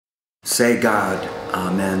Say God,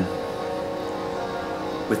 Amen.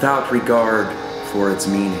 Without regard for its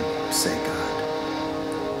meaning, say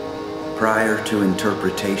God. Prior to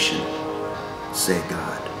interpretation, say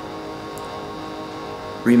God.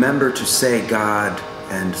 Remember to say God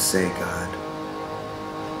and say God.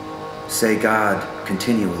 Say God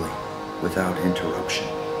continually, without interruption.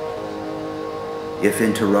 If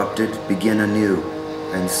interrupted, begin anew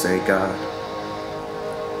and say God.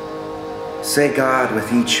 Say God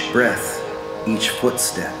with each breath, each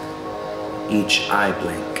footstep, each eye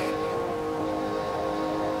blink.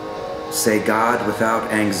 Say God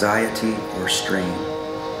without anxiety or strain.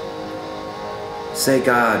 Say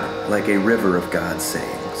God like a river of God's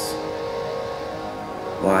sayings.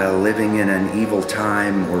 While living in an evil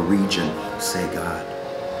time or region, say God.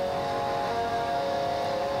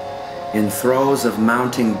 In throes of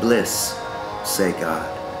mounting bliss, say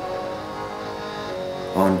God.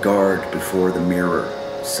 On guard before the mirror,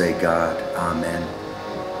 say God, Amen.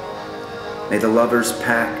 May the lover's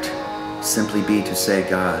pact simply be to say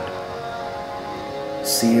God.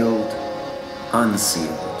 Sealed,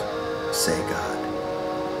 unsealed, say God.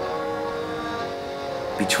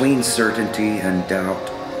 Between certainty and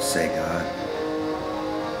doubt, say God.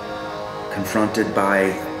 Confronted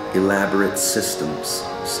by elaborate systems,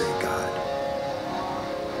 say God.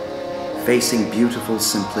 Facing beautiful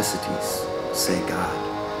simplicities, say God.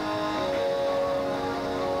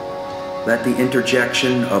 Let the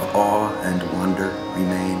interjection of awe and wonder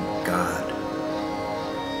remain God.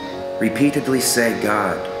 Repeatedly say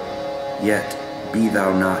God, yet be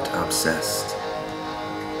thou not obsessed.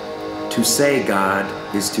 To say God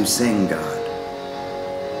is to sing God.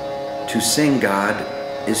 To sing God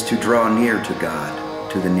is to draw near to God,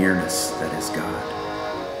 to the nearness that is God.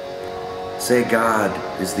 Say God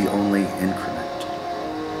is the only increment.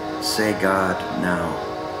 Say God now.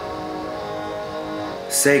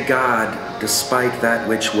 Say God despite that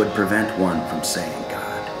which would prevent one from saying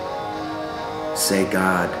God. Say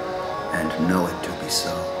God and know it to be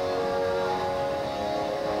so.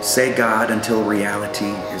 Say God until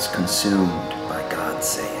reality is consumed by God's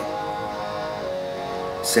saying.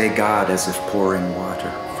 Say God as if pouring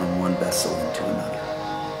water from one vessel into another.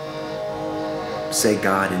 Say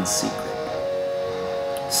God in secret.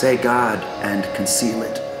 Say God and conceal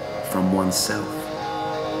it from oneself.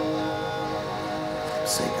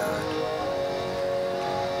 Say God.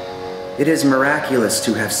 It is miraculous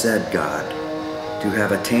to have said God, to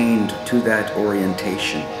have attained to that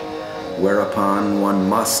orientation, whereupon one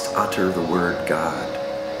must utter the word God.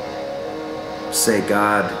 Say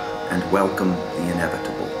God and welcome the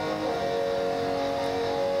inevitable.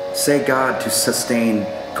 Say God to sustain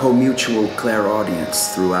co-mutual clairaudience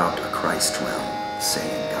throughout a Christ realm,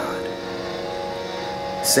 saying God.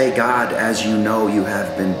 Say God as you know you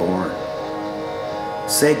have been born.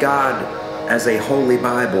 Say God as a holy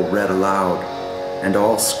Bible read aloud, and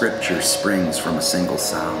all scripture springs from a single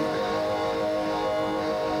sound.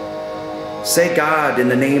 Say God in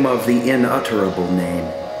the name of the inutterable name.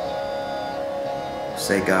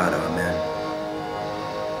 Say God, Amen.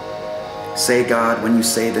 Say God when you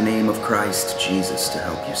say the name of Christ Jesus to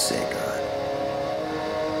help you say God.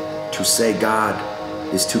 To say God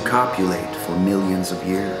is to copulate for millions of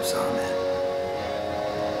years, Amen.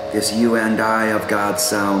 This you and I of God's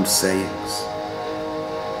sound sayings.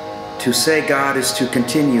 To say God is to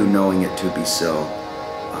continue knowing it to be so,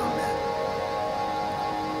 Amen.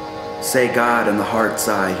 Say God and the heart's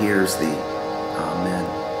eye hears thee, Amen.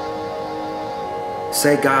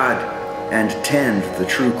 Say God and tend the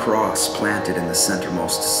true cross planted in the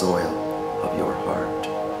centermost soil of your heart,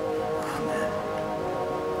 Amen.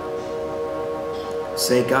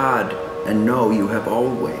 Say God and know you have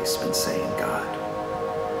always been saying God,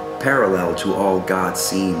 parallel to all God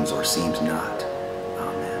seems or seems not,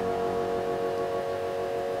 Amen.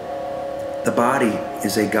 The body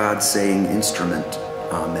is a God-saying instrument,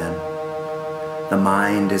 Amen. The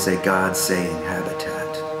mind is a God-saying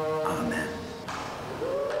habitat, Amen.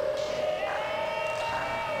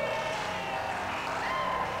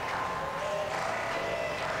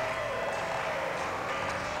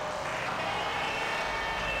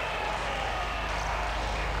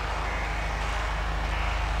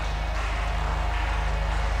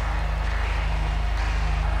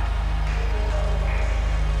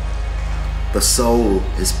 The soul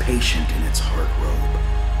is patient in its heart robe,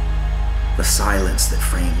 the silence that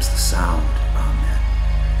frames the sound, Amen.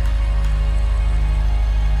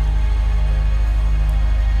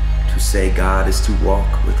 To say God is to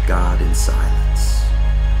walk with God in silence.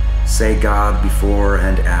 Say God before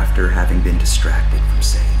and after having been distracted from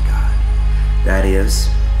saying God. That is,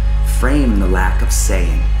 frame the lack of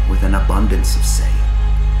saying with an abundance of saying.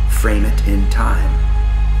 frame it in time.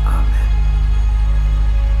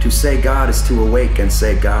 Amen. To say God is to awake and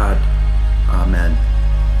say God. Amen.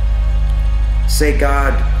 Say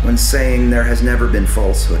God when saying there has never been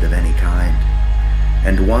falsehood of any kind,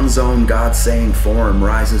 and one's own God-saying form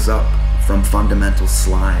rises up from fundamental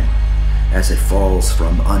slime as it falls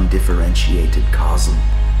from undifferentiated cosm,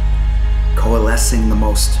 coalescing the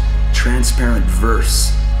most transparent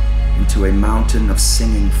verse into a mountain of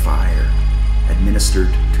singing fire administered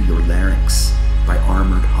to your larynx by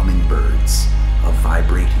armored hummingbirds of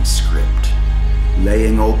vibrating script,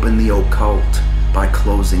 laying open the occult by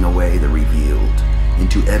closing away the revealed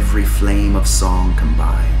into every flame of song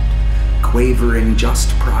combined, quavering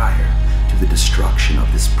just prior to the destruction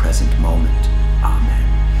of this present moment.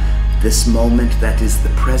 Amen. This moment that is the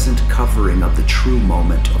present covering of the true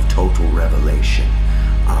moment of total revelation.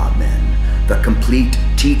 Amen. The complete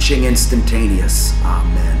teaching instantaneous.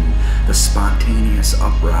 Amen. The spontaneous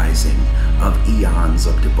uprising of eons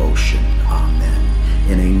of devotion.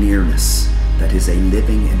 Amen. In a nearness that is a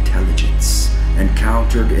living intelligence,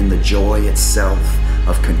 encountered in the joy itself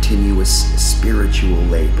of continuous spiritual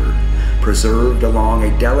labor, preserved along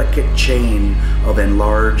a delicate chain of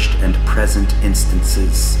enlarged and present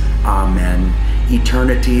instances. Amen.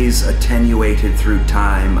 Eternities attenuated through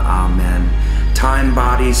time. Amen. Time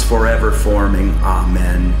bodies forever forming.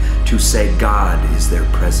 Amen. To say God is their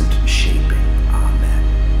present shaping.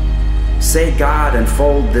 Amen. Say God and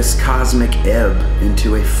fold this cosmic ebb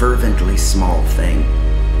into a fervently small thing.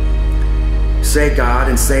 Say God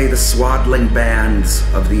and say the swaddling bands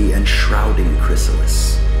of the enshrouding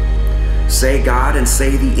chrysalis. Say God and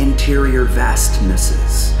say the interior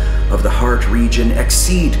vastnesses of the heart region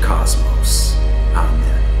exceed cosmos.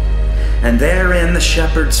 Amen. And therein the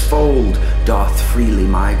shepherd's fold doth freely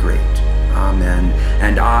migrate. Amen.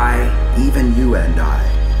 And I, even you and I,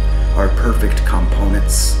 are perfect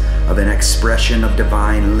components of an expression of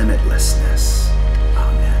divine limitlessness.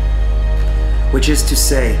 Amen. Which is to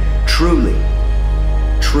say, truly,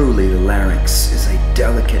 truly the larynx is a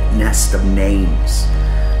delicate nest of names.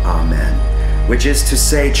 Amen. Which is to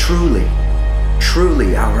say, truly,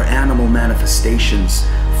 truly our animal manifestations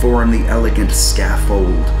form the elegant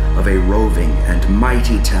scaffold of a roving and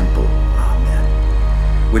mighty temple. Amen.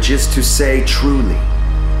 Which is to say, truly,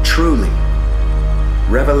 truly,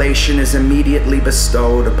 revelation is immediately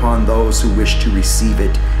bestowed upon those who wish to receive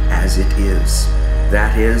it as it is.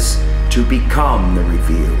 That is, to become the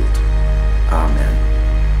revealed. Amen.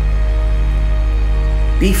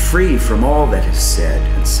 Be free from all that is said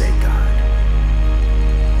and say God.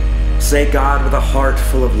 Say God with a heart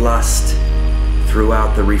full of lust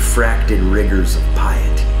throughout the refracted rigors of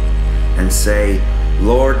piety, and say,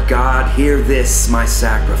 Lord God, hear this my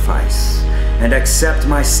sacrifice, and accept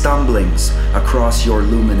my stumblings across your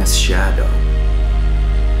luminous shadow.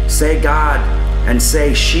 Say God, and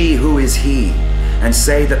say she who is he, and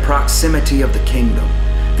say the proximity of the kingdom,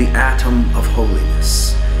 the atom of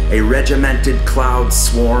holiness, a regimented cloud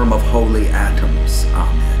swarm of holy atoms.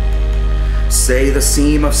 Amen. Say the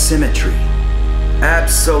seam of symmetry,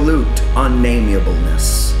 absolute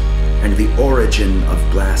unnamableness, and the origin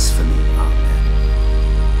of blasphemy.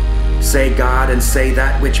 Amen. Say God and say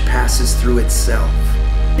that which passes through itself,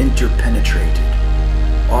 interpenetrated,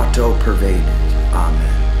 auto-pervaded.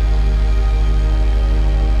 Amen.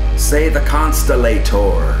 Say the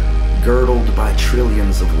constellator, girdled by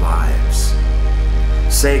trillions of lives.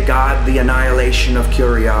 Say God the annihilation of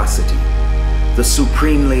curiosity, the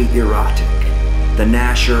supremely erotic, the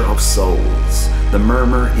gnasher of souls, the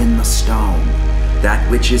murmur in the stone, that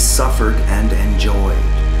which is suffered and enjoyed,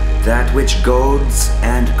 that which goads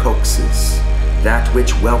and coaxes, that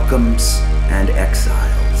which welcomes and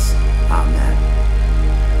exiles. Amen.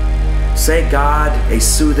 Say God a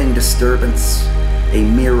soothing disturbance, a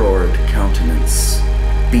mirrored countenance,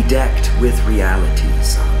 bedecked with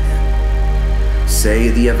realities. Amen. Say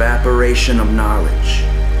the evaporation of knowledge.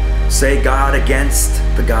 Say God against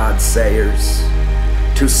the God-sayers.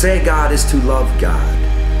 To say God is to love God,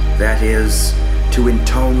 that is, to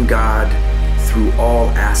intone God through all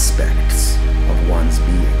aspects of one's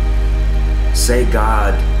being. Say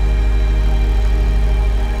God